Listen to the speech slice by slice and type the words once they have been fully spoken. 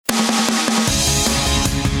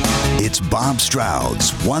Bob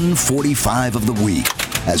Stroud's 145 of the week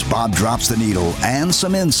as Bob drops the needle and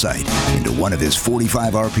some insight into one of his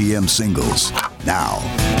 45 RPM singles. Now,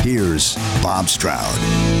 here's Bob Stroud.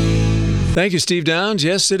 Thank you, Steve Downs.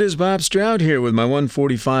 Yes, it is Bob Stroud here with my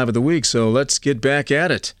 145 of the week, so let's get back at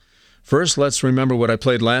it. First, let's remember what I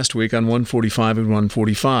played last week on 145 and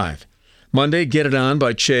 145. Monday, Get It On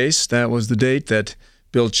by Chase. That was the date that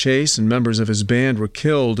Bill Chase and members of his band were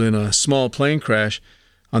killed in a small plane crash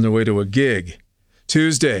on their way to a gig.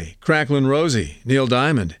 Tuesday, Cracklin' Rosie, Neil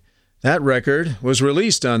Diamond. That record was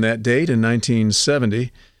released on that date in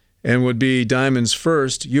 1970 and would be Diamond's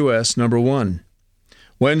first U.S. number one.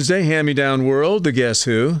 Wednesday, Hand Me Down World, The Guess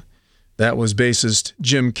Who. That was bassist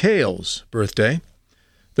Jim Cale's birthday.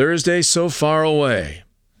 Thursday, So Far Away.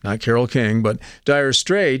 Not Carole King, but Dire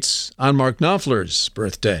Straits on Mark Knopfler's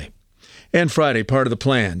birthday. And Friday, Part of the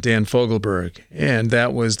Plan, Dan Fogelberg. And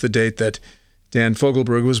that was the date that Dan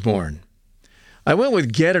Fogelberg was born. I went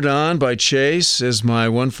with Get It On by Chase as my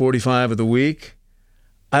 145 of the week.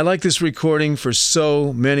 I like this recording for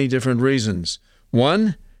so many different reasons.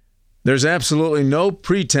 One, there's absolutely no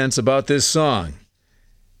pretense about this song.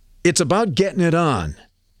 It's about getting it on,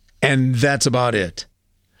 and that's about it.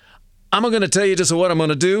 I'm going to tell you just what I'm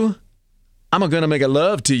going to do. I'm going to make a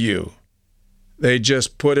love to you. They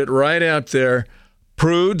just put it right out there.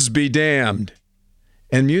 Prudes be damned.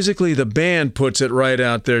 And musically, the band puts it right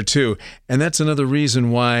out there, too. And that's another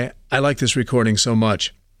reason why I like this recording so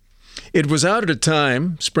much. It was out at a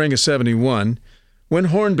time, spring of '71, when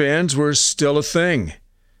horn bands were still a thing.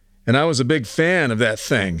 And I was a big fan of that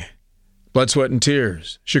thing. Blood, Sweat, and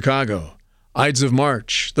Tears, Chicago, Ides of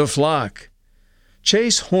March, The Flock.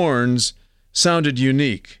 Chase horns sounded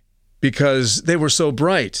unique because they were so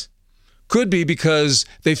bright. Could be because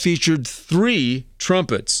they featured 3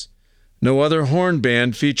 trumpets. No other horn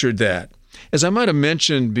band featured that. As I might have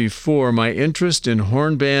mentioned before, my interest in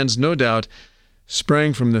horn bands no doubt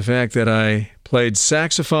sprang from the fact that I played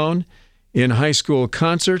saxophone in high school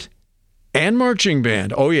concert and marching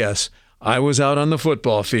band. Oh yes, I was out on the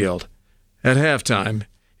football field at halftime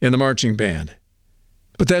in the marching band.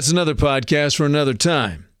 But that's another podcast for another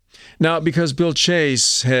time. Now, because Bill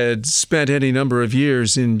Chase had spent any number of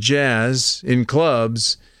years in jazz, in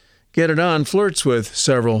clubs, Get It On flirts with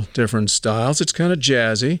several different styles. It's kind of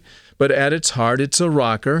jazzy, but at its heart, it's a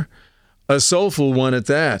rocker, a soulful one at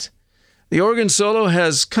that. The organ solo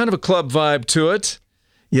has kind of a club vibe to it,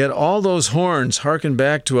 yet all those horns harken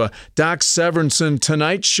back to a Doc Severinsen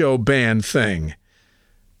Tonight Show band thing.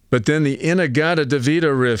 But then the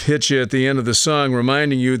In-A-Gadda-Da-Vida riff hits you at the end of the song,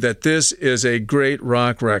 reminding you that this is a great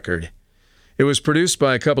rock record. It was produced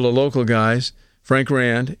by a couple of local guys, Frank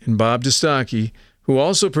Rand and Bob Distocchi, who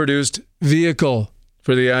also produced Vehicle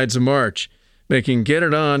for the Ides of March, making Get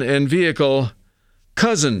It On and Vehicle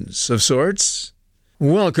cousins of sorts.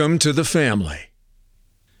 Welcome to the family.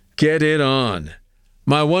 Get It On,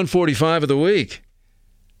 my 145 of the week.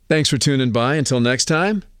 Thanks for tuning by. Until next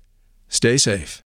time, stay safe.